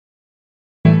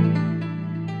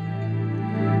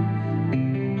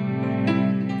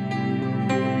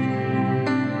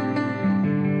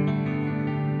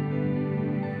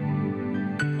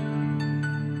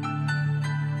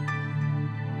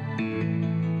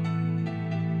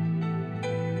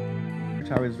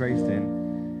church I was raised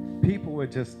in, people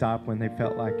would just stop when they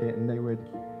felt like it, and they would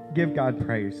give God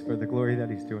praise for the glory that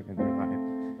He's doing in their life.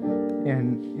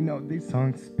 And, these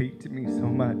songs speak to me so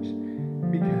much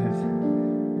because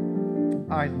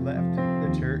I left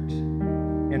the church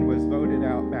and was voted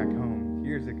out back home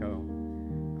years ago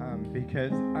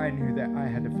because I knew that I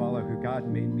had to follow who God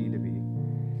made me to be.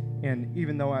 And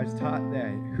even though I was taught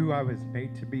that who I was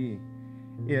made to be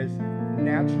is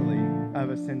naturally of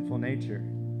a sinful nature,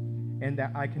 and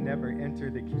that I can never enter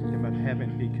the kingdom of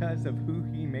heaven because of who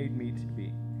He made me to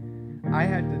be, I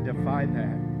had to defy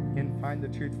that and find the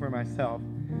truth for myself.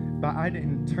 But I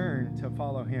didn't turn to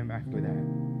follow Him after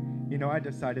that. I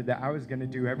decided that I was going to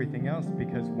do everything else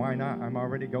because why not? I'm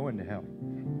already going to hell.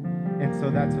 And so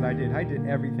that's what I did. I did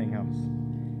everything else.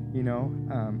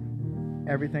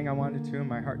 Everything I wanted to and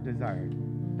my heart desired.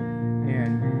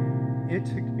 And it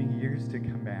took me years to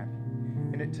come back.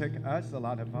 And it took us a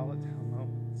lot of volatile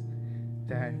moments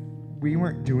that we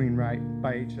weren't doing right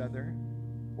by each other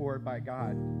or by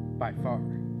God by far.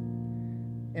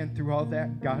 And through all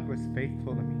that, God was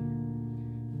faithful to me.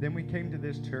 Then we came to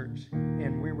this church,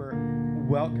 and we were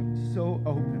welcomed so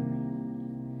openly.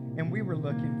 And we were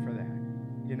looking for that.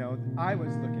 I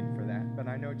was looking for that, but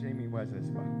I know Jamie was as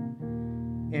well.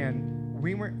 And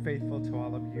we weren't faithful to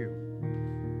all of you.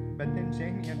 But then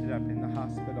Jamie ended up in the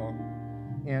hospital.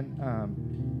 And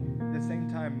at the same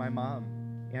time, my mom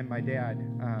and my dad,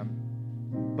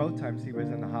 both times he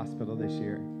was in the hospital this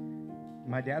year.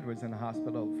 My dad was in the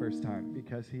hospital the first time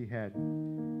because he's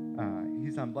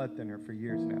on blood thinner for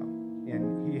years now.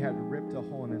 And he had ripped a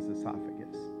hole in his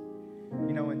esophagus.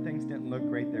 And things didn't look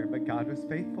great there, but God was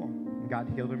faithful. And God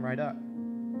healed him right up.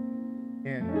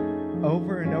 And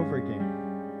over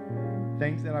again,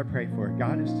 things that I pray for,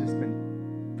 God has just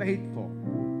been faithful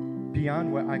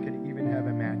beyond what I could even have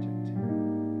imagined.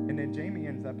 And then Jamie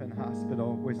ends up in the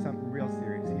hospital with something real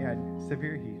serious. He had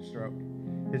severe heat stroke.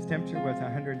 His temperature was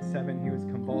 107. He was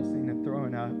convulsing and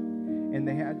throwing up. And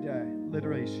they had to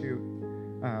literally shoot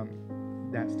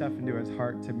that stuff into his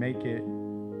heart to make it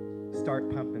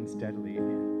start pumping steadily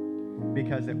again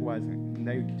because it wasn't. And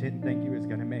they didn't think he was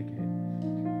going to make it.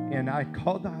 And I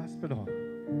called the hospital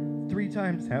 3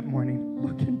 times that morning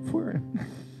looking for him.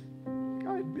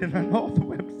 I'd been on all the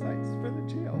websites for the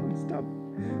jail and stuff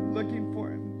looking for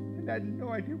him. And I had no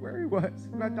idea where he was.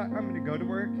 And I thought, I'm going to go to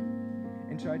work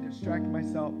and try to distract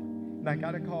myself. And I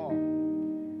got a call.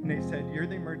 And they said, you're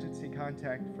the emergency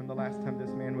contact from the last time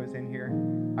this man was in here.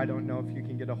 I don't know if you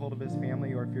can get a hold of his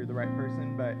family or if you're the right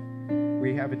person, but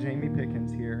we have a Jamie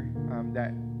Pickens here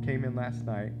that came in last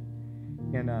night.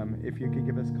 And if you could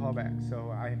give us a call back. So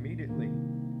I immediately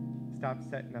stopped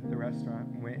setting up the restaurant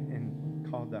and went and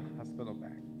called the hospital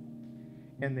back.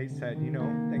 And they said,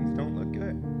 things don't look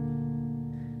good.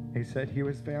 They said he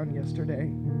was found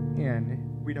yesterday,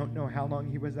 and we don't know how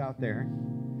long he was out there,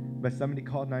 but somebody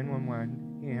called 911.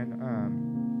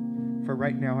 And for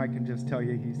right now, I can just tell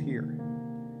you he's here.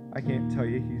 I can't tell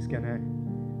you he's going to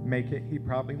make it. He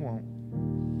probably won't.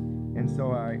 And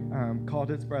so I called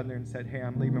his brother and said, hey,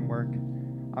 I'm leaving work.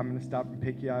 I'm going to stop and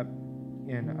pick you up,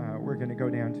 and we're going to go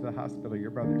down to the hospital.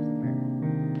 Your brother's in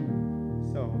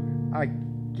there. So I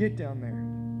get down there,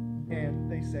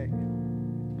 and they say,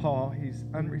 Paul, he's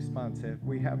unresponsive.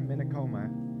 We have him in a coma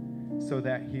so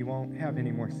that he won't have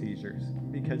any more seizures,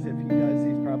 because if he does,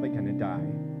 he's probably going to die.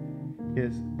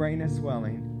 His brain is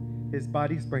swelling. His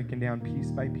body's breaking down piece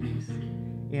by piece.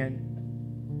 And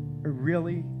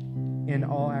really, in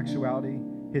all actuality,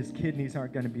 his kidneys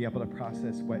aren't going to be able to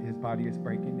process what his body is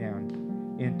breaking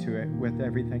down into it with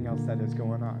everything else that is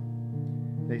going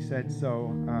on. They said,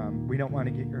 so we don't want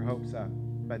to get your hopes up,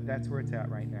 but that's where it's at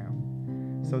right now.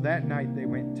 So that night, they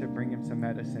went to bring him some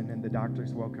medicine, and the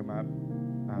doctors woke him up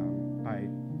by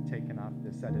taking off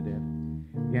the sedative.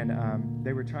 And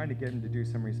they were trying to get him to do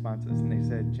some responses, and they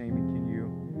said, Jamie, can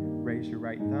you raise your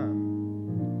right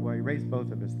thumb? Well, he raised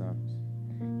both of his thumbs.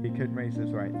 He couldn't raise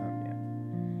his right thumb yet.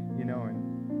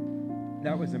 And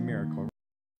that was a miracle.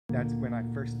 That's when I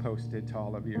first posted to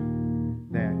all of you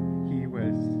that he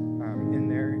was in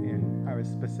there, and I was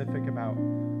specific about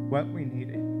what we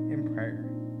needed in prayer.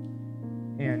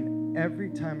 And every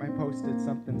time I posted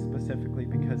something specifically,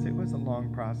 because it was a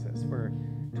long process for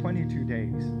 22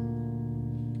 days,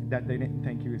 that they didn't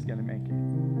think he was going to make it.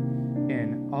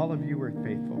 And all of you were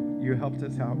faithful. You helped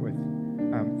us out with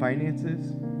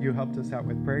finances. You helped us out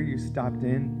with prayer. You stopped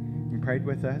in and prayed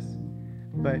with us.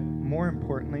 But more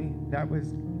importantly, that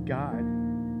was God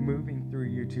moving through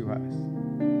you to us.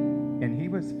 And he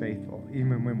was faithful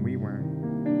even when we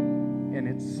weren't. And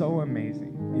it's so amazing.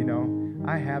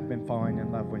 I have been falling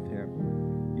in love with him.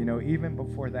 You know, even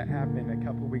before that happened, a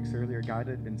couple weeks earlier, God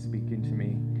had been speaking to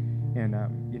me. And,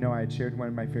 you know, I had shared one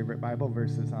of my favorite Bible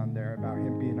verses on there about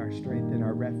him being our strength and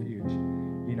our refuge.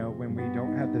 You know, when we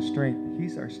don't have the strength,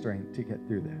 he's our strength to get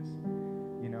through this.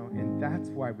 You know, and that's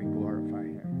why we glorify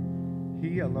him.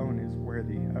 He alone is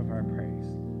worthy of our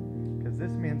praise. Because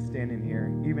this man's standing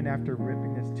here, even after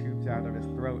ripping his tubes out of his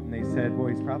throat, and they said, well,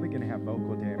 he's probably going to have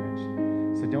vocal damage.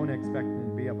 So don't expect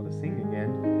him to be able to sing again.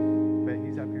 But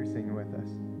he's up here singing with us.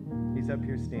 He's up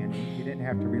here standing. He didn't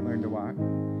have to relearn to walk.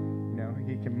 You know,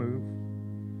 he can move.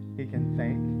 He can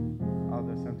think.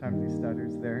 Although sometimes he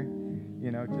stutters there.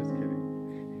 You know, just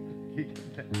kidding. He can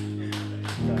think.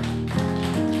 So,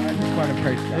 I just want to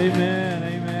praise God. Amen,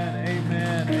 amen,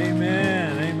 amen,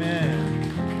 amen, amen.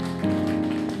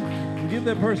 Give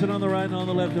that person on the right and on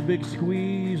the left a big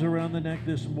squeeze around the neck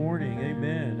this morning.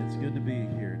 Amen. It's good to be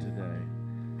here today.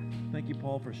 Thank you,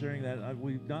 Paul, for sharing that.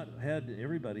 We've not had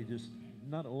everybody, just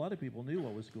not a lot of people knew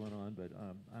what was going on, but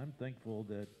I'm thankful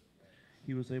that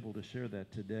he was able to share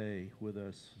that today with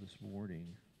us this morning.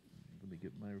 Let me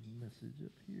get my message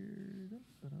up here.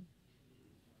 Well,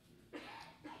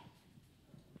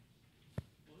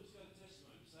 who's got a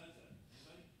testimony besides that?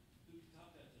 Anybody? Who can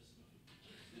top that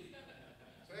testimony?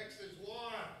 Text is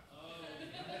one.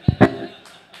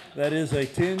 That is a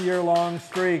 10-year-long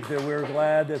streak that we're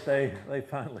glad that they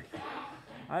finally.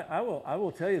 I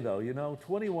will tell you though, you know,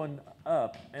 21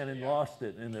 up and then lost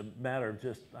it in a matter of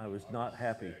just, I was not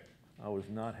happy. I was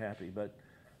not happy, but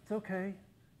it's okay.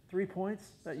 3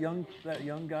 points, that young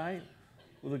guy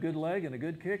with a good leg and a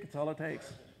good kick, it's all it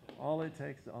takes. All it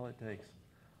takes, all it takes.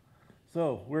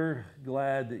 So we're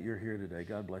glad that you're here today.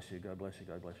 God bless you, God bless you,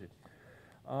 God bless you.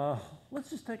 Let's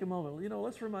just take a moment. You know,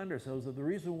 let's remind ourselves that the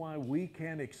reason why we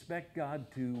can expect God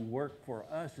to work for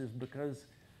us is because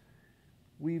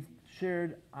we've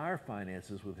shared our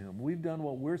finances with him. We've done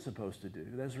what we're supposed to do.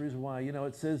 That's the reason why, you know,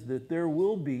 it says that there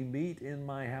will be meat in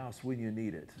my house when you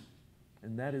need it.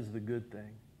 And that is the good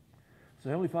thing. So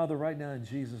Heavenly Father, right now in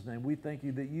Jesus' name, we thank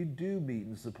you that you do meet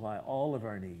and supply all of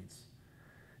our needs.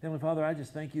 Heavenly Father, I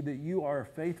just thank you that you are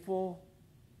faithful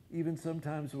even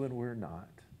sometimes when we're not.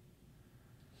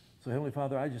 So Heavenly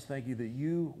Father, I just thank you that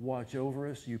you watch over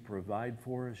us, you provide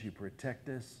for us, you protect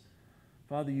us.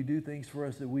 Father, you do things for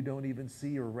us that we don't even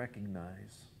see or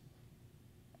recognize.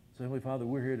 So Heavenly Father,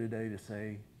 we're here today to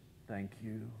say thank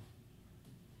you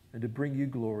and to bring you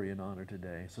glory and honor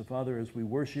today. So Father, as we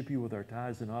worship you with our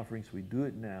tithes and offerings, we do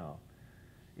it now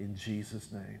in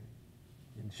Jesus' name.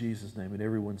 In Jesus' name. And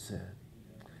everyone said,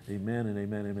 amen and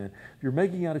amen, amen. If you're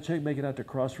making out a check, make it out to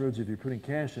Crossroads. If you're putting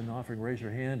cash in an offering, raise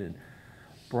your hand. And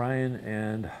Brian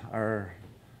and our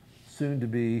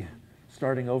soon-to-be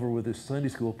starting over with his Sunday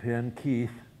school pen, Keith,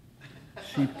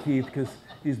 because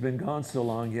he's been gone so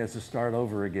long, he has to start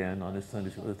over again on his Sunday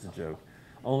school. That's a joke.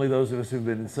 Only those of us who've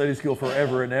been in Sunday school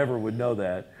forever and ever would know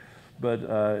that. But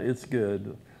it's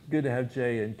good. Good to have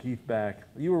Jay and Keith back.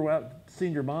 You were out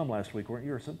seeing your mom last week, weren't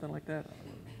you, or something like that?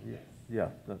 Yeah,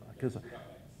 because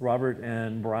Robert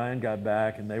and Brian got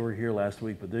back, and they were here last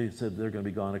week, but they said they're going to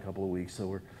be gone a couple of weeks, so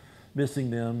we're missing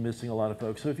them, missing a lot of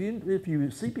folks. So if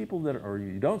you see people that, or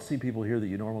you don't see people here that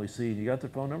you normally see, and you got their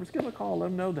phone numbers, give them a call. Let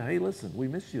them know that, hey, listen, we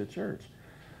missed you at church.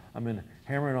 I've been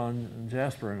hammering on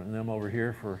Jasper and them over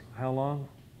here for how long?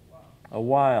 A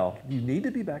while. You need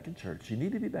to be back in church. You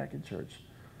need to be back in church.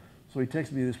 So he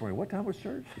texted me this morning, what time was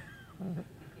church?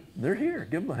 They're here.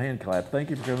 Give them a hand clap. Thank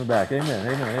you for coming back. Amen,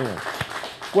 amen, amen.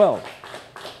 Well,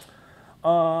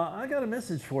 I got a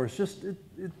message for us.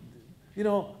 You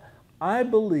know, I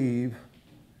believe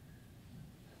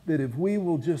that if we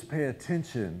will just pay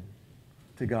attention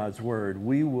to God's word,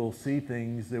 we will see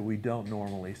things that we don't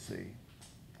normally see.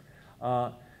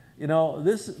 You know,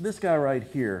 this guy right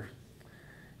here,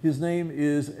 his name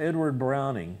is Edward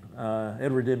Deming,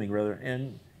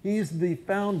 and he's the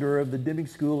founder of the Deming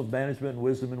School of Management and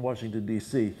Wisdom in Washington,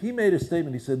 D.C. He made a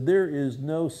statement. He said, there is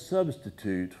no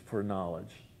substitute for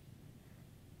knowledge.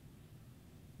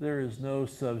 There is no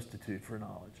substitute for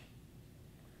knowledge.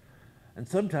 And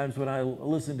sometimes when I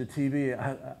listen to TV,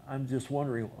 I'm just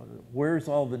wondering, where's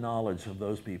all the knowledge of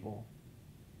those people?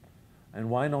 And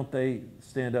why don't they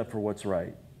stand up for what's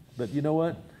right? But you know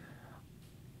what?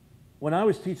 When I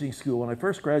was teaching school, when I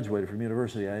first graduated from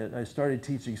university, I started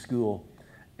teaching school.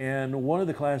 And one of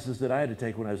the classes that I had to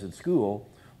take when I was in school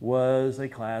was a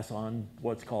class on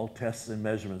what's called tests and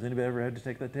measurements. Anybody ever had to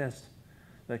take that test,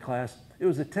 that class? It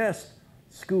was a test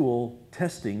school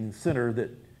testing center that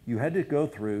you had to go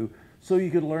through so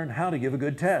you could learn how to give a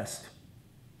good test.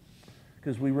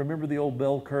 Because we remember the old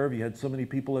bell curve. You had so many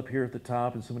people up here at the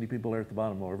top and so many people there at the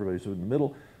bottom. Well, everybody's in the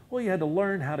middle. Well, you had to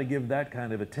learn how to give that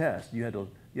kind of a test. You had to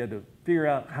you had to figure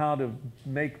out how to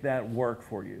make that work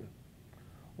for you.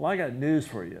 Well, I got news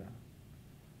for you.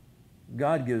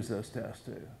 God gives us tests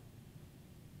too.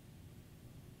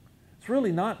 It's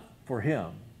really not for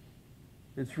him.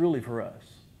 It's really for us.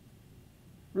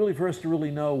 Really for us to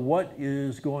really know what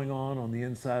is going on the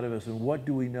inside of us, and what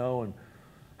do we know, and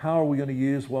how are we going to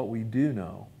use what we do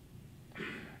know.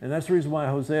 And that's the reason why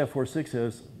Hosea 4:6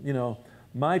 says,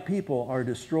 my people are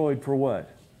destroyed for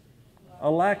what? A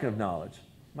lack of knowledge.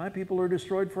 My people are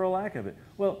destroyed for a lack of it.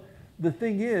 Well, the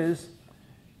thing is,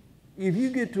 if you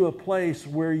get to a place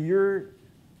where you're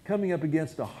coming up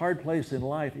against a hard place in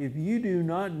life, if you do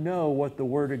not know what the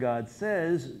Word of God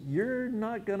says, you're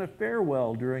not going to fare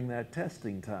well during that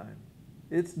testing time.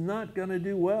 It's not going to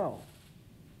do well.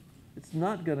 It's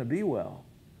not going to be well.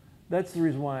 That's the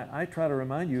reason why I try to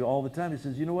remind you all the time. He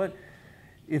says, you know what?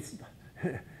 It's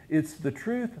the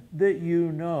truth that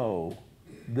you know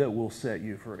that will set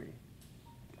you free.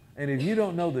 And if you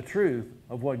don't know the truth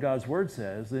of what God's Word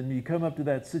says, then you come up to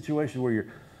that situation where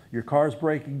your car's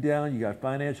breaking down, you got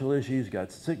financial issues, you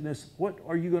got sickness. What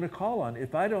are you going to call on?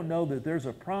 If I don't know that there's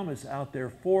a promise out there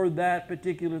for that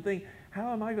particular thing,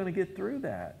 how am I going to get through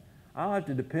that? I'll have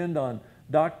to depend on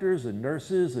doctors and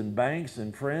nurses and banks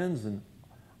and friends, and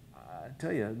I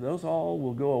tell you, those all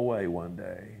will go away one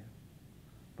day.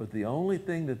 But the only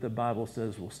thing that the Bible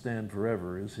says will stand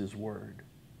forever is His Word.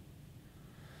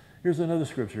 Here's another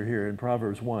scripture here in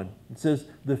Proverbs 1. It says,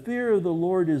 the fear of the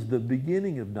Lord is the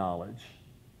beginning of knowledge,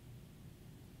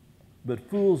 but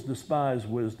fools despise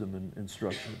wisdom and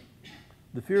instruction.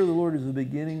 The fear of the Lord is the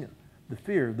beginning, the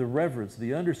fear, the reverence,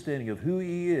 the understanding of who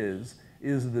He is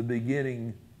the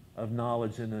beginning of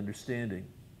knowledge and understanding.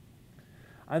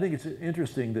 I think it's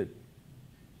interesting that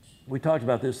we talked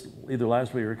about this either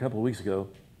last week or a couple of weeks ago,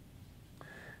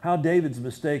 how David's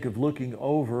mistake of looking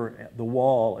over at the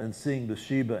wall and seeing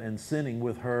Bathsheba and sinning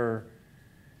with her,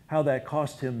 how that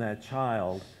cost him that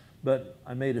child. But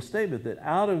I made a statement that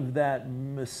out of that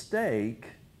mistake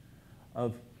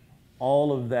of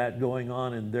all of that going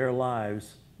on in their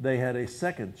lives, they had a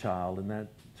second child, and that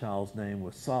child's name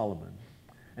was Solomon.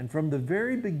 And from the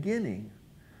very beginning,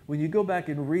 when you go back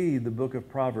and read the book of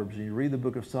Proverbs and you read the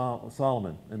book of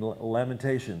Solomon and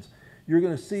Lamentations, you're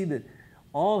going to see that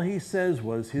all he says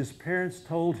was his parents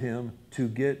told him to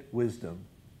get wisdom,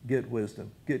 get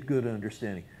good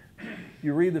understanding.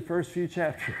 You read the first few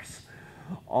chapters,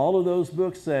 all of those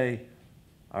books say,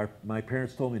 my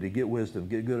parents told me to get wisdom,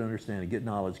 get good understanding, get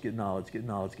knowledge.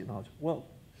 Well,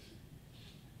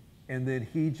 and then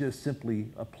he just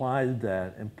simply applied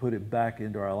that and put it back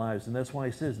into our lives. And that's why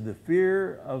he says, the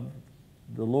fear of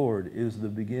the Lord is the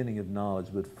beginning of knowledge,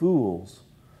 but fools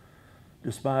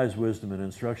despise wisdom and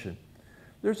instruction.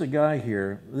 There's a guy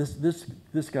here,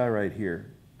 this guy right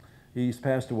here. He's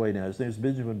passed away now. His name is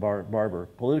Benjamin Barber,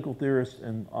 political theorist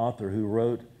and author who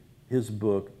wrote his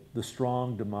book, The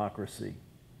Strong Democracy.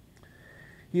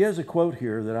 He has a quote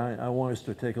here that I want us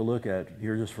to take a look at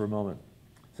here just for a moment.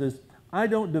 It says, I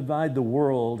don't divide the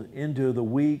world into the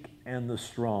weak and the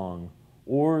strong,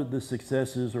 or the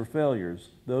successes or failures,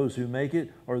 those who make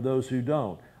it or those who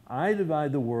don't. I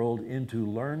divide the world into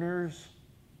learners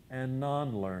and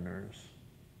non-learners.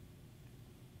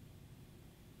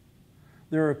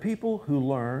 There are people who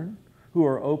learn, who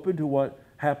are open to what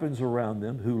happens around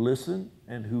them, who listen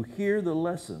and who hear the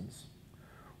lessons.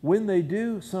 When they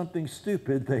do something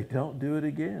stupid, they don't do it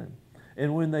again.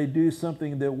 And when they do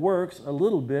something that works a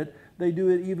little bit, they do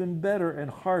it even better and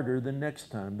harder the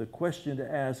next time. The question to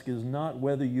ask is not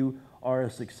whether you are a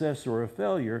success or a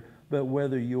failure, but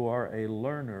whether you are a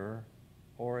learner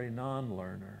or a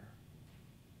non-learner.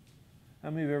 How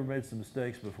many of you have ever made some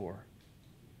mistakes before?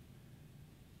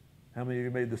 How many of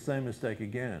you made the same mistake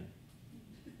again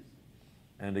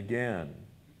and again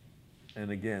and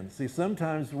again? See,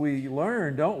 sometimes we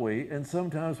learn, don't we? And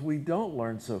sometimes we don't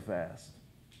learn so fast.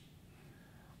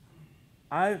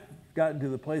 I've gotten to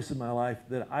the place in my life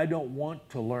that I don't want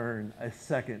to learn a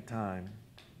second time.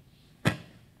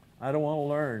 I don't want to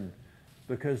learn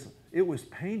because it was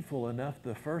painful enough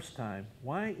the first time.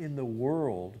 Why in the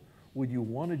world would you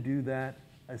want to do that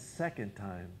a second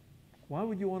time? Why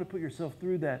would you want to put yourself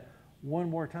through that one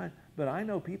more time? But I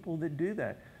know people that do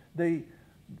that. They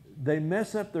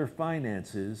mess up their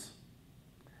finances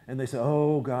and they say,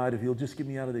 oh God, if you'll just get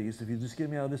me out of these, if you'll just get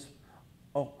me out of this,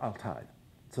 oh, I'll tithe.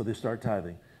 So they start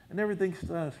tithing and everything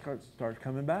starts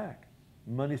coming back.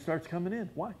 Money starts coming in.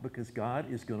 Why? Because God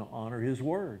is going to honor His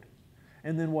word.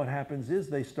 And then what happens is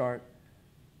they start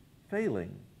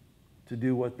failing to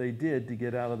do what they did to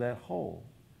get out of that hole.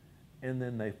 And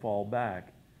then they fall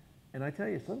back. And I tell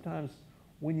you, sometimes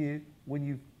when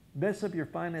you mess up your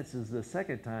finances the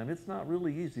second time, it's not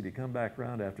really easy to come back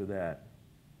around after that.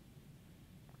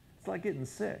 It's like getting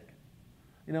sick.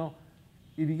 You know,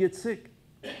 if you get sick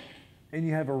and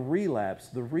you have a relapse,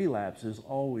 the relapse is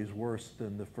always worse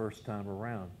than the first time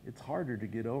around. It's harder to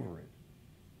get over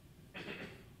it.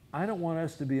 I don't want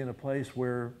us to be in a place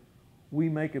where we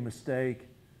make a mistake.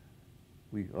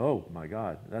 Oh my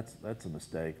God, that's a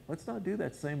mistake. Let's not do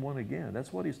that same one again.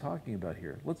 That's what he's talking about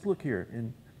here. Let's look here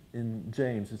in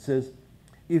James. It says,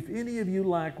 if any of you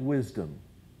lack wisdom,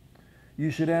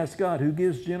 you should ask God, who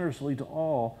gives generously to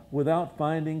all without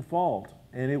finding fault,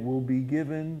 and it will be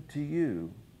given to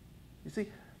you. You see,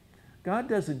 God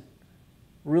doesn't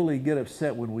really get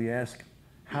upset when we ask,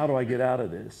 how do I get out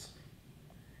of this?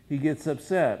 He gets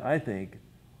upset, I think,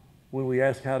 when we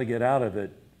ask how to get out of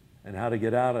it, and how to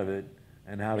get out of it,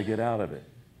 and how to get out of it.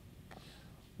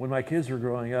 When my kids were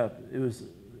growing up, it was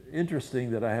interesting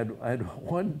that I had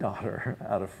one daughter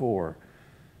out of 4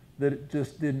 that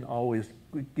just didn't always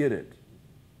get it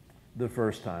the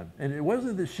first time. And it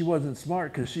wasn't that she wasn't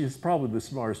smart, because she is probably the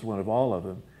smartest one of all of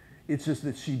them. It's just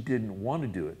that she didn't want to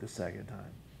do it the second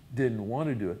time, didn't want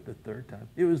to do it the third time.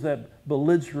 It was that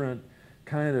belligerent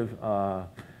kind of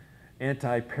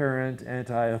anti-parent,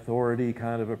 anti-authority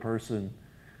kind of a person.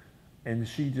 And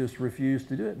she just refused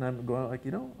to do it. And I'm going like,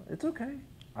 you know, it's okay.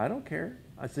 I don't care.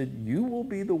 I said, you will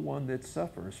be the one that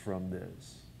suffers from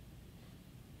this.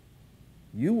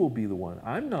 You will be the one.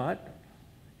 I'm not.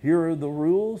 Here are the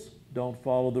rules. Don't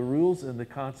follow the rules, and the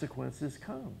consequences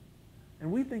come.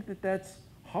 And we think that that's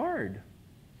hard.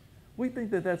 We think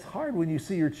that that's hard when you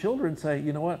see your children say,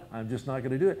 you know what, I'm just not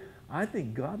going to do it. I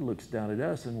think God looks down at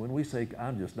us, and when we say,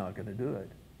 I'm just not going to do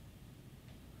it,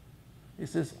 he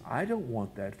says, I don't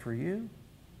want that for you.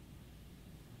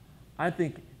 I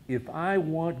think if I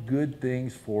want good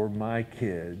things for my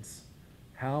kids,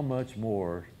 how much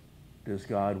more does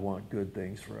God want good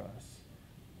things for us?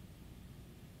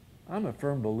 I'm a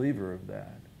firm believer of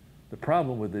that. The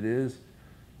problem with it is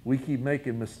we keep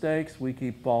making mistakes. We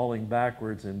keep falling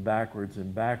backwards and backwards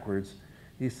and backwards.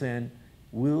 He's saying,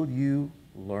 will you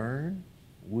learn?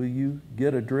 Will you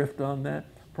get a drift on that?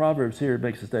 Proverbs here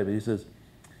makes a statement. He says,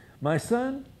 my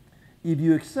son, if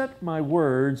you accept my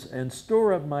words and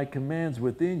store up my commands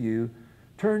within you,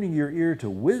 turning your ear to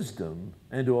wisdom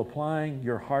and to applying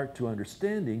your heart to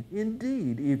understanding,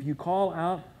 indeed, if you call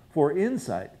out for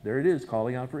insight, there it is,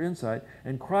 calling out for insight,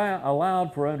 and cry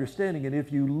aloud for understanding, and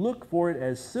if you look for it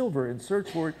as silver and search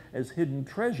for it as hidden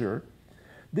treasure,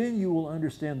 then you will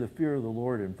understand the fear of the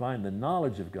Lord and find the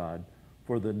knowledge of God.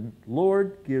 For the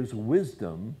Lord gives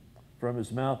wisdom, from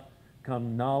his mouth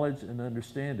come knowledge and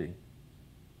understanding.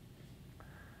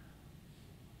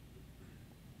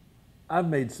 I've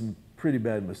made some pretty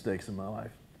bad mistakes in my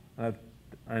life. I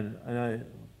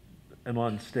am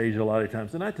on stage a lot of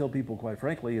times, and I tell people, quite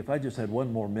frankly, if I just had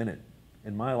one more minute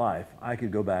in my life, I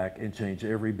could go back and change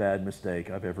every bad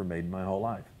mistake I've ever made in my whole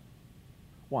life.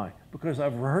 Why? Because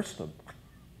I've rehearsed them.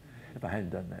 If I hadn't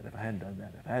done that, if I hadn't done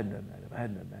that, if I hadn't done that, if I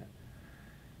hadn't done that.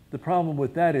 The problem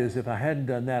with that is, if I hadn't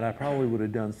done that, I probably would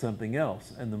have done something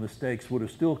else, and the mistakes would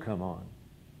have still come on.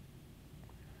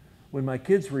 When my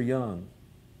kids were young,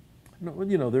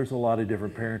 you know, there's a lot of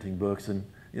different parenting books, and,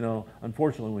 you know,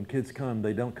 unfortunately, when kids come,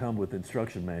 they don't come with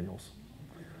instruction manuals.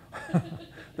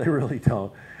 They really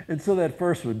don't. And so that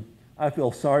first one, I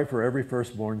feel sorry for every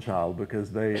firstborn child,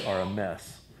 because they are a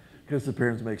mess. Because the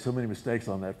parents make so many mistakes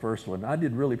on that first one. I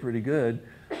did really pretty good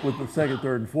with the second,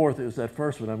 third, and fourth. It was that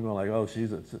first one, I'm going like, oh,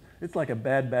 it's like a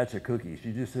bad batch of cookies.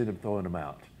 You just end up throwing them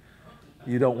out.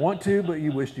 You don't want to, but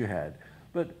you wished you had.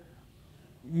 But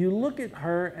you look at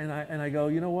her, and I go,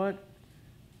 you know what?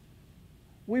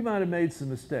 We might have made some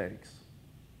mistakes.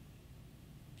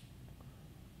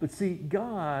 But see,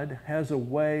 God has a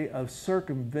way of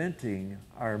circumventing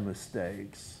our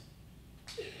mistakes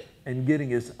and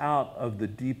getting us out of the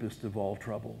deepest of all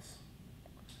troubles.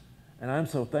 And I'm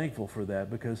so thankful for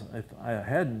that, because if I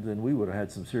hadn't, then we would have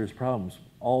had some serious problems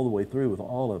all the way through with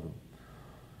all of them.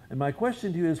 And my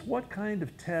question to you is, what kind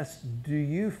of tests do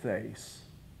you face?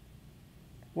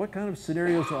 What kind of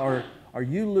scenarios are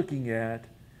you looking at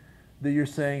that you're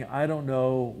saying, I don't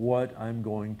know what I'm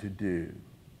going to do?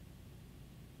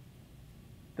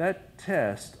 That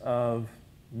test of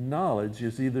knowledge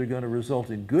is either going to result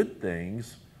in good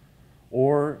things,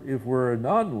 or if we're a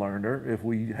non-learner, if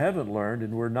we haven't learned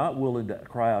and we're not willing to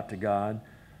cry out to God,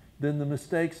 then the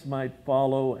mistakes might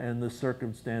follow and the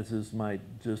circumstances might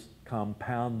just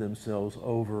compound themselves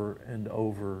over and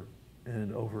over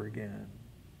and over again.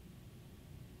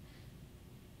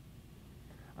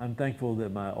 I'm thankful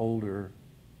that my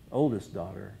oldest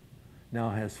daughter, now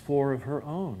has 4 of her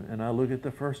own. And I look at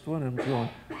the first one and I'm going,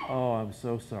 oh, I'm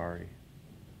so sorry.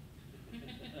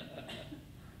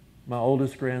 My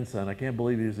oldest grandson, I can't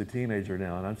believe he's a teenager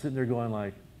now. And I'm sitting there going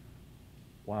like,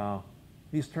 wow,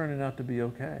 he's turning out to be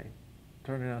okay.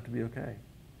 Turning out to be okay.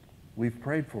 We've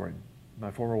prayed for him.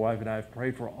 My former wife and I have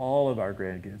prayed for all of our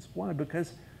grandkids. Why?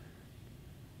 Because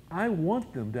I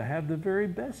want them to have the very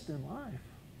best in life.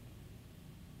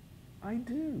 I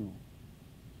do.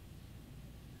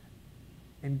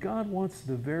 And God wants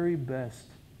the very best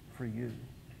for you.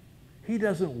 He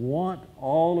doesn't want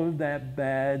all of that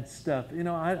bad stuff. You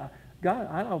know, I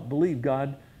don't believe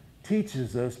God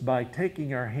teaches us by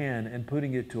taking our hand and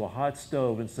putting it to a hot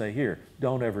stove and say, here,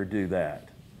 don't ever do that.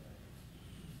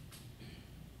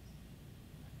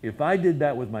 If I did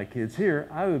that with my kids here,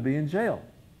 I would be in jail.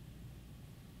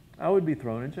 I would be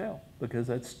thrown in jail because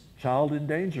that's child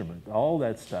endangerment, all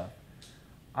that stuff.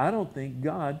 I don't think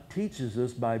God teaches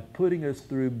us by putting us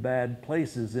through bad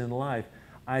places in life.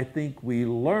 I think we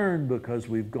learn because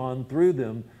we've gone through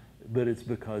them, but it's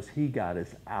because He got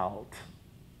us out.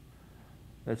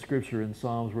 That scripture in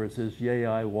Psalms where it says, yea,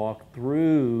 I walk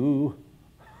through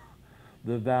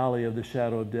the valley of the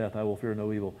shadow of death, I will fear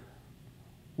no evil.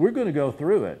 We're going to go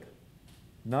through it,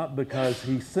 not because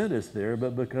He sent us there,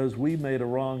 but because we made a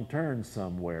wrong turn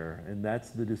somewhere, and that's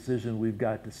the decision we've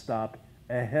got to stop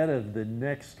ahead of the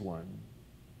next one.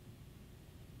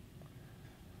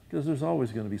 Because there's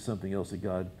always going to be something else that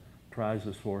God tries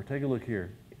us for. Take a look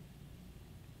here.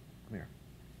 Come here.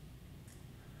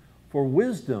 For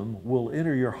wisdom will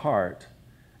enter your heart,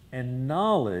 and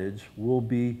knowledge will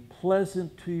be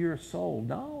pleasant to your soul.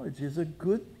 Knowledge is a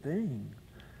good thing.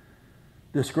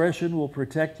 Discretion will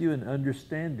protect you, and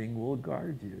understanding will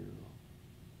guard you.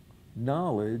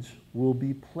 Knowledge will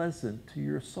be pleasant to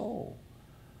your soul.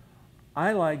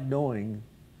 I like knowing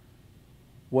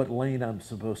what lane I'm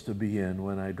supposed to be in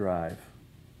when I drive.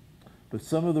 But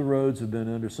some of the roads have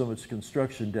been under so much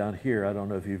construction down here, I don't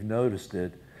know if you've noticed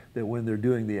it, that when they're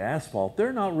doing the asphalt,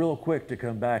 they're not real quick to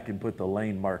come back and put the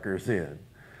lane markers in.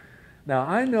 Now,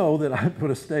 I know that I'm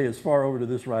going to stay as far over to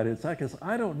this right-hand side because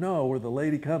I don't know where the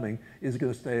lady coming is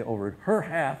going to stay over her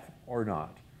half or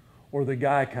not, or the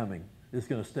guy coming is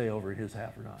going to stay over his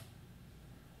half or not.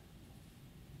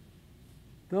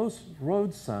 Those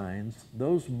road signs,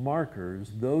 those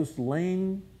markers, those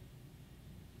lane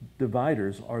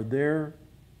dividers are there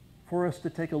for us to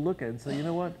take a look at and say, you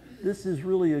know what, this is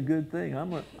really a good thing.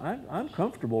 I'm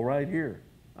comfortable right here.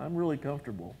 I'm really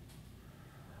comfortable.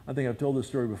 I think I've told this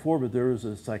story before, but there was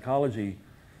a psychologist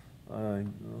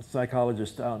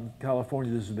out in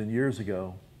California, this has been years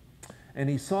ago, and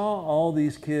he saw all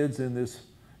these kids in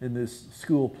this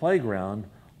school playground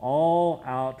all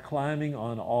out climbing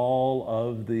on all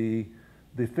of the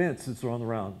fence that's on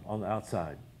the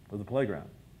outside of the playground.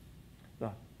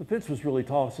 The fence was really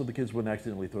tall so the kids wouldn't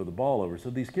accidentally throw the ball over.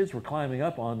 So these kids were climbing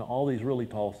up on all these really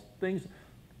tall things,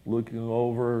 looking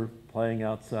over, playing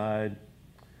outside.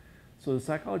 So the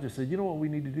psychologist said, you know what we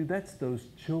need to do? That's those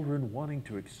children wanting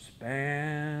to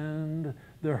expand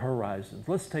their horizons.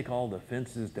 Let's take all the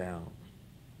fences down.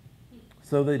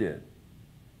 So they did.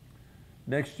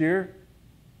 Next year,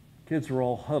 kids were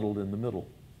all huddled in the middle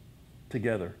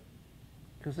together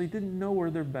because they didn't know where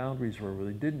their boundaries were.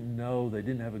 They didn't know, they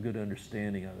didn't have a good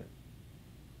understanding of it.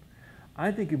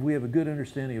 I think if we have a good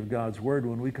understanding of God's Word,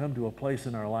 when we come to a place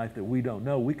in our life that we don't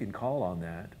know, we can call on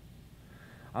that.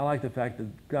 I like the fact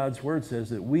that God's Word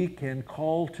says that we can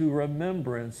call to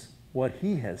remembrance what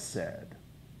He has said.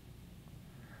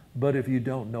 But if you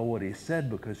don't know what He said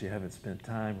because you haven't spent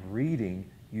time reading,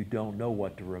 you don't know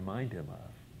what to remind Him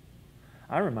of.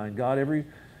 I remind God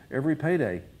every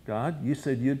payday, God, you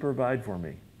said you'd provide for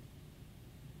me.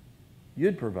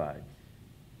 You'd provide.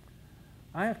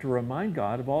 I have to remind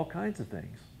God of all kinds of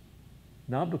things.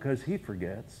 Not because He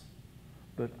forgets,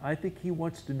 but I think He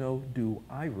wants to know, do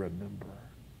I remember?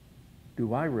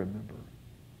 Do I remember?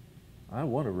 I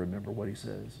want to remember what He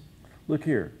says. Look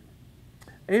here.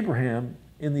 Abraham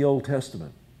in the Old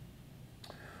Testament.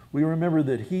 We remember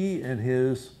that he and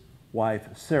his wife,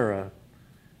 Sarah,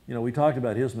 you know, we talked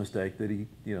about his mistake that he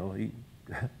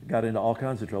got into all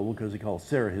kinds of trouble because he called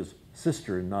Sarah his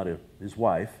sister and not his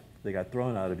wife. They got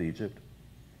thrown out of Egypt.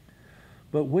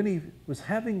 But when he was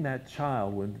having that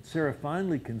child, when Sarah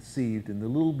finally conceived and the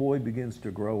little boy begins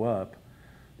to grow up,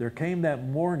 there came that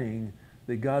morning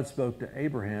that God spoke to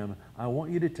Abraham, I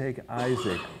want you to take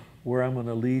Isaac where I'm going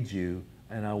to lead you,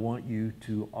 and I want you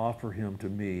to offer him to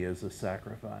me as a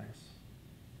sacrifice.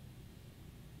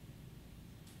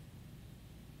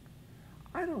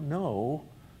 I don't know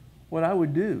what I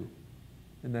would do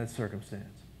in that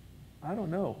circumstance. I don't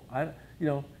know.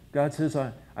 God says,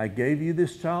 I gave you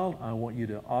this child. I want you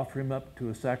to offer him up to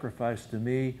a sacrifice to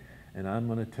me, and I'm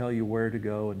going to tell you where to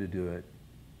go and to do it.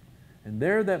 And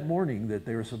there that morning that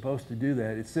they were supposed to do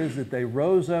that, it says that they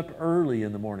rose up early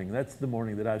in the morning. That's the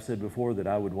morning that I've said before that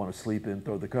I would want to sleep in,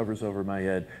 throw the covers over my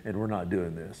head, and we're not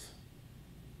doing this.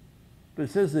 But it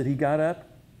says that he got up,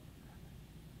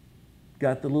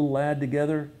 got the little lad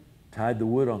together, tied the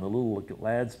wood on the little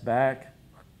lad's back,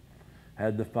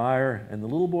 had the fire, and the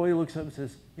little boy looks up and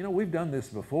says, you know, we've done this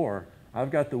before. I've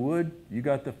got the wood, you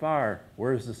got the fire.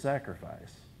 Where's the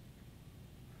sacrifice?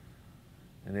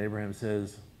 And Abraham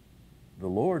says, the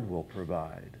Lord will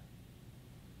provide.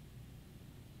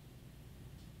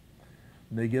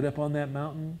 And they get up on that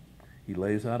mountain. He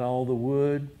lays out all the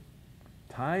wood,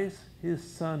 ties his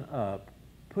son up,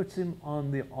 puts him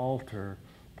on the altar,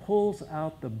 pulls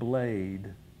out the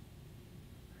blade,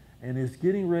 and is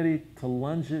getting ready to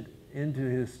lunge it into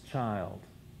his child,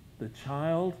 the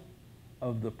child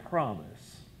of the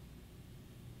promise.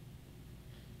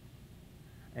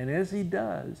 And as he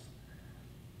does,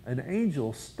 an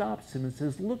angel stops him and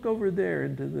says, look over there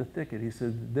into the thicket. He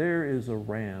says, there is a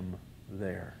ram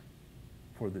there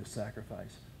for this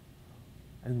sacrifice.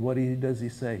 And what does he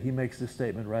say? He makes this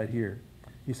statement right here.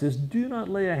 He says, do not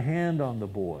lay a hand on the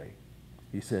boy.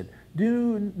 He said,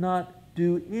 do not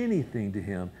do anything to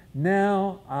him.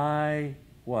 Now I,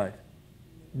 what?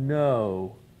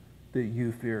 Know that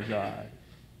you fear God.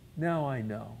 Now I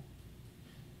know.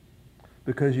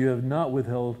 Because you have not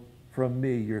withheld from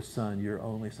me your son, your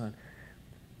only son.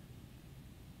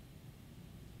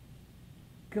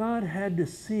 God had to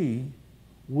see,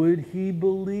 would he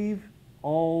believe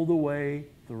all the way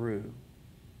through?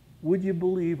 Would you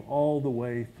believe all the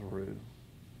way through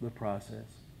the process?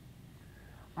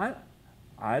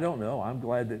 I don't know. I'm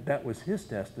glad that that was his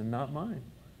test and not mine.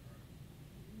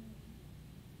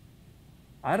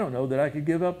 I don't know that I could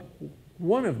give up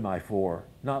one of my four,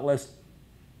 not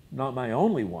my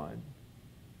only one.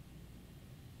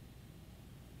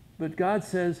 But God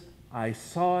says, I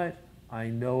saw it, I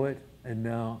know it, and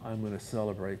now I'm going to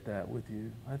celebrate that with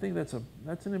you. I think that's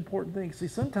an important thing. See,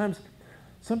 sometimes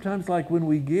like when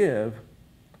we give,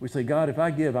 we say, God, if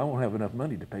I give, I won't have enough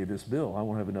money to pay this bill. I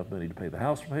won't have enough money to pay the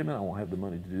house payment. I won't have the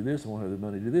money to do this. I won't have the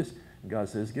money to do this. And God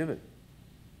says, give it.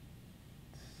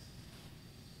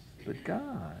 But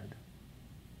God,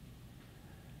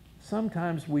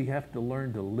 sometimes we have to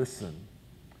learn to listen,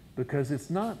 because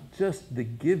it's not just the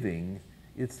giving,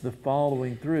 it's the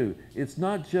following through. It's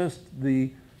not just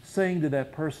the saying to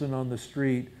that person on the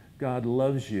street, God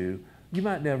loves you. You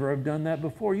might never have done that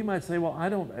before. You might say, well, I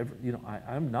don't ever,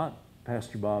 I'm not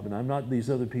Pastor Bob, and I'm not these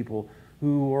other people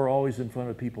who are always in front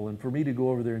of people. And for me to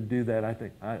go over there and do that, I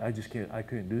think, I just can't, I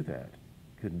couldn't do that.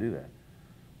 Couldn't do that.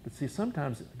 But see,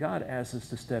 sometimes God asks us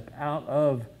to step out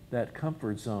of that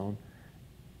comfort zone.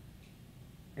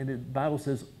 And the Bible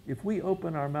says, if we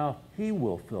open our mouth, he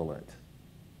will fill it.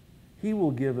 He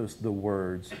will give us the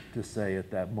words to say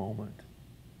at that moment.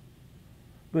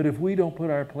 But if we don't put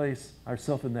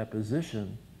ourselves in that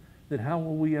position, then how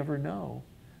will we ever know?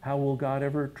 How will God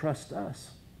ever trust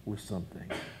us with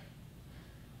something?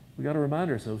 We got to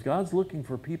remind ourselves, God's looking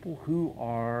for people who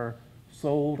are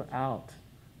sold out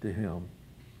to him.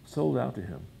 Sold out to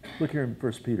him. Look here in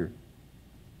 1 Peter.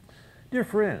 Dear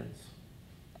friends,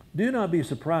 do not be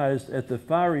surprised at the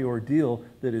fiery ordeal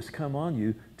that has come on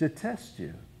you to test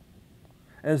you,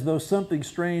 as though something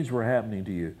strange were happening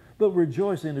to you. But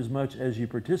rejoice inasmuch as you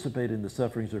participate in the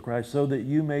sufferings of Christ, so that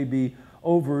you may be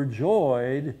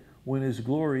overjoyed when his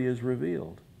glory is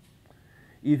revealed.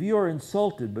 If you are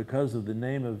insulted because of the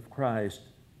name of Christ,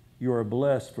 you are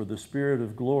blessed, for the Spirit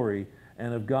of glory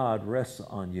and of God rests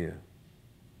on you.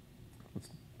 Let's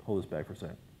hold this back for a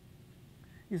second.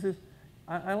 He says,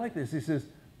 I like this. He says,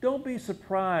 don't be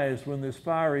surprised when this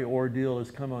fiery ordeal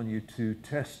has come on you to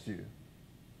test you.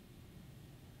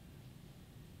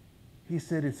 He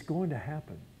said it's going to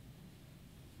happen.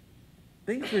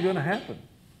 Things are going to happen.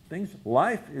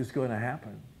 Life is going to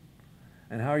happen.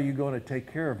 And how are you going to take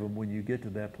care of them when you get to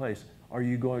that place? Are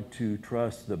you going to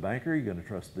trust the banker? Are you going to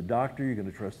trust the doctor? Are you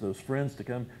going to trust those friends to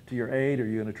come to your aid? Are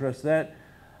you going to trust that?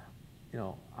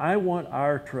 I want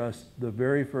our trust, the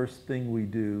very first thing we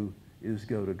do is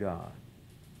go to God.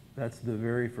 That's the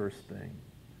very first thing.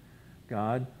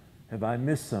 God, have I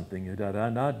missed something? Did I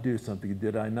not do something?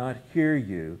 Did I not hear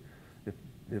you?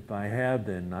 If I have,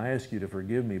 then I ask you to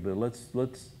forgive me, but let's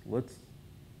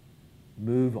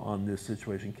move on this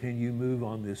situation. Can you move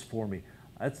on this for me?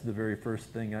 That's the very first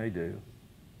thing I do.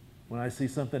 When I see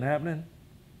something happening,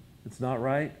 it's not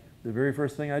right, the very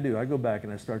first thing I do, I go back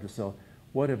and I start to say,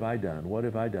 What have I done? What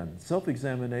have I done?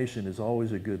 Self-examination is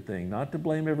always a good thing. Not to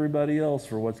blame everybody else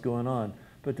for what's going on,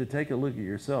 but to take a look at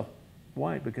yourself.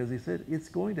 Why? Because he said it's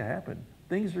going to happen.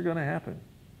 Things are going to happen.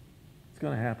 It's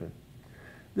going to happen.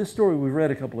 This story we've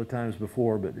read a couple of times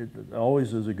before, but it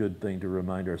always is a good thing to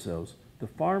remind ourselves. The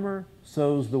farmer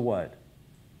sows the what?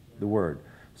 The word.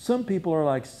 Some people are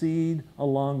like seed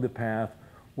along the path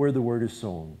where the word is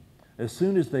sown. As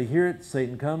soon as they hear it,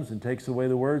 Satan comes and takes away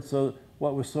the word. So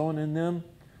what was sown in them?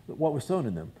 What was sown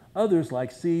in them? Others,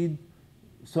 like seed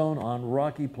sown on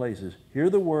rocky places, hear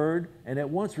the word and at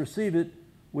once receive it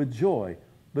with joy.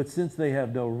 But since they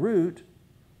have no root,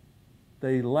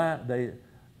 they lost.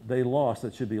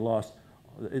 That should be lost.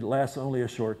 It lasts only a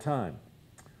short time.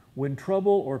 When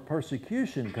trouble or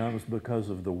persecution comes because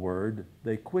of the word,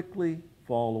 they quickly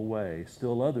fall away.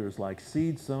 Still others, like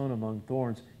seed sown among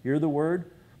thorns, hear the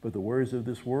word, but the worries of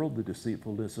this world, the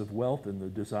deceitfulness of wealth, and the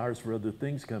desires for other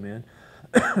things come in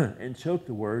and choke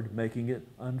the word, making it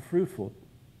unfruitful.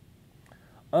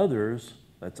 Others,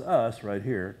 that's us right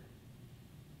here,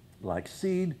 like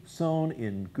seed sown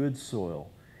in good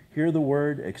soil, hear the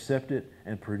word, accept it,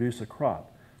 and produce a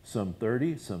crop, some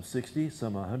 30, some 60,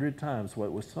 some 100 times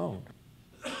what was sown.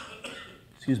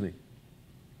 Excuse me.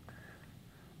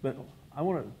 But I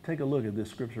want to take a look at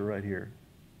this scripture right here.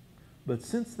 But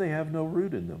since they have no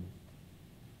root in them,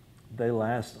 they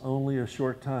last only a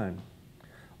short time.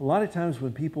 A lot of times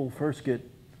when people first get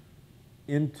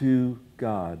into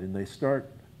God and they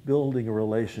start building a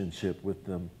relationship with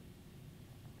them,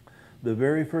 the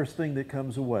very first thing that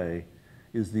comes away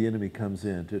is the enemy comes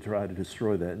in to try to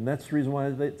destroy that. And that's the reason why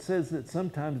it says that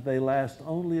sometimes they last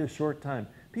only a short time.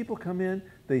 People come in,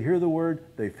 they hear the word,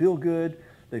 they feel good,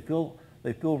 they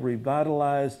feel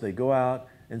revitalized, they go out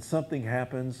and something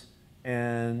happens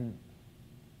and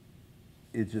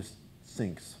it just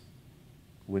sinks.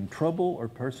 When trouble or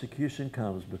persecution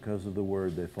comes because of the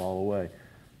word, they fall away.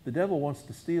 The devil wants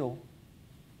to steal.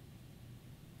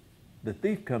 The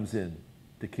thief comes in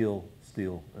to kill,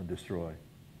 steal, and destroy.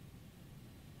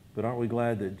 But aren't we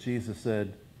glad that Jesus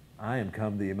said, I am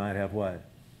come that you might have what?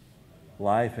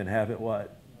 Life, and have it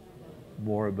what?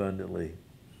 More abundantly.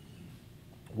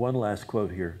 One last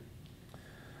quote here.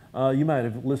 You might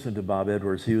have listened to Bob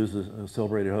Edwards. He was a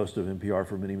celebrated host of NPR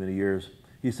for many, many years.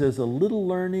 He says, a little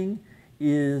learning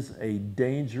is a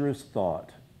dangerous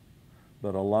thought,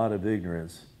 but a lot of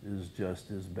ignorance is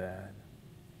just as bad.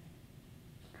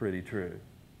 Pretty true.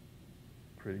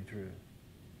 Pretty true.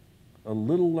 A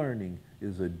little learning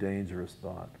is a dangerous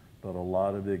thought, but a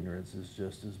lot of ignorance is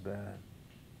just as bad.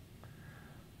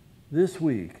 This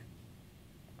week,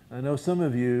 I know some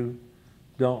of you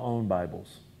don't own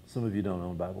Bibles. Some of you don't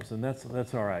own Bibles, and that's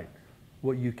all right.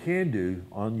 What you can do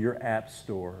on your app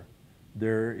store,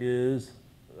 there is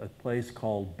a place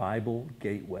called Bible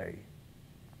Gateway,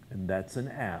 and that's an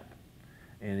app,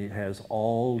 and it has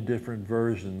all different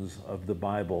versions of the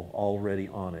Bible already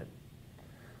on it.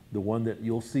 The one that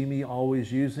you'll see me always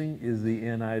using is the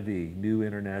NIV, New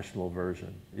International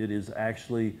Version. It is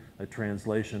actually a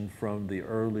translation from the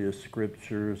earliest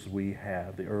scriptures we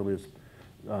have, the earliest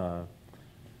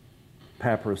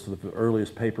papyrus, the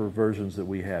earliest paper versions that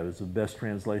we have. It's the best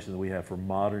translation that we have for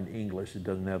modern English. It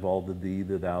doesn't have all the thee,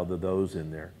 the thou, the those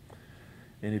in there.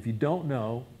 And if you don't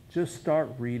know, just start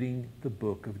reading the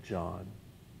book of John.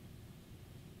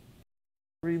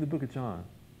 Reading the book of John.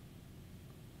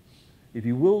 If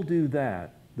you will do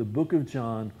that, the book of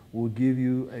John will give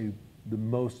you the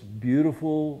most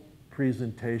beautiful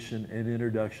presentation and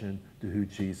introduction to who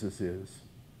Jesus is.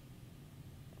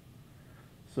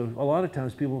 So a lot of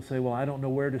times people say, well, I don't know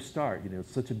where to start. You know,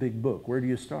 it's such a big book. Where do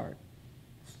you start?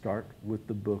 Start with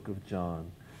the book of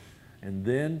John. And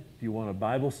then if you want a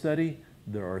Bible study,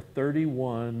 there are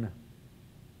 31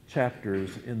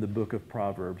 chapters in the book of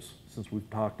Proverbs. Since we've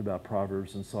talked about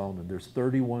Proverbs and Solomon, there's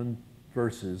 31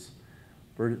 verses,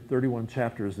 31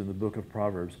 chapters in the book of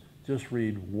Proverbs. Just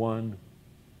read one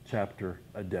chapter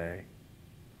a day.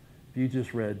 If you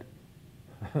just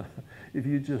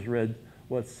read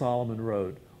what Solomon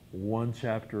wrote, one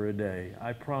chapter a day,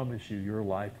 I promise you your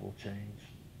life will change.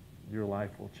 Your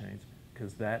life will change,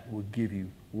 because that will give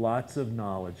you lots of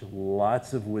knowledge,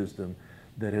 lots of wisdom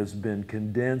that has been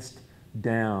condensed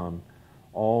down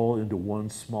all into one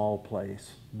small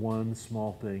place, one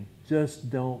small thing. Just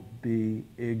don't be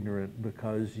ignorant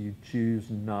because you choose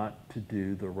not to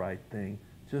do the right thing.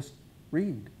 Just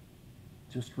read.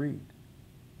 Just read.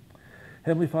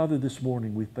 Heavenly Father, this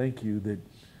morning we thank you that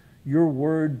your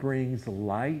word brings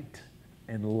light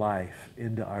and life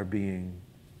into our being.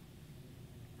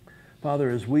 Father,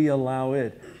 as we allow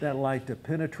that light to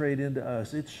penetrate into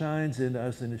us, it shines into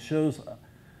us and it shows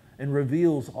and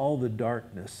reveals all the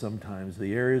darkness sometimes,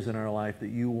 the areas in our life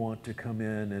that you want to come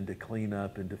in and to clean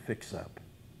up and to fix up.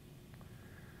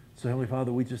 So Heavenly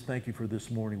Father, we just thank you for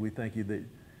this morning. We thank you that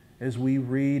as we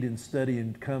read and study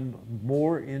and come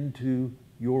more into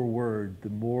your word,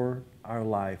 the more our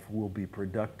life will be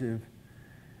productive,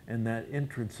 and that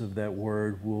entrance of that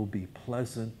word will be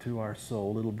pleasant to our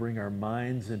soul. It'll bring our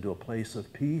minds into a place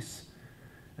of peace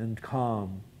and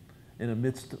calm.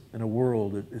 In a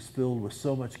world that is filled with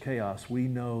so much chaos, we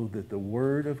know that the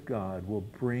Word of God will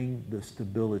bring the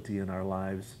stability in our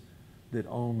lives that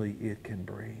only it can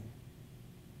bring.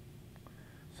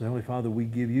 So Heavenly Father, we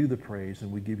give you the praise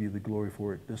and we give you the glory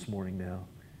for it this morning now.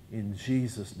 In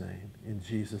Jesus' name, in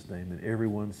Jesus' name. And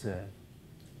everyone said,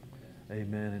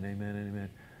 amen and amen and amen.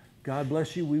 God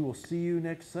bless you. We will see you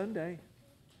next Sunday.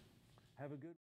 Have a good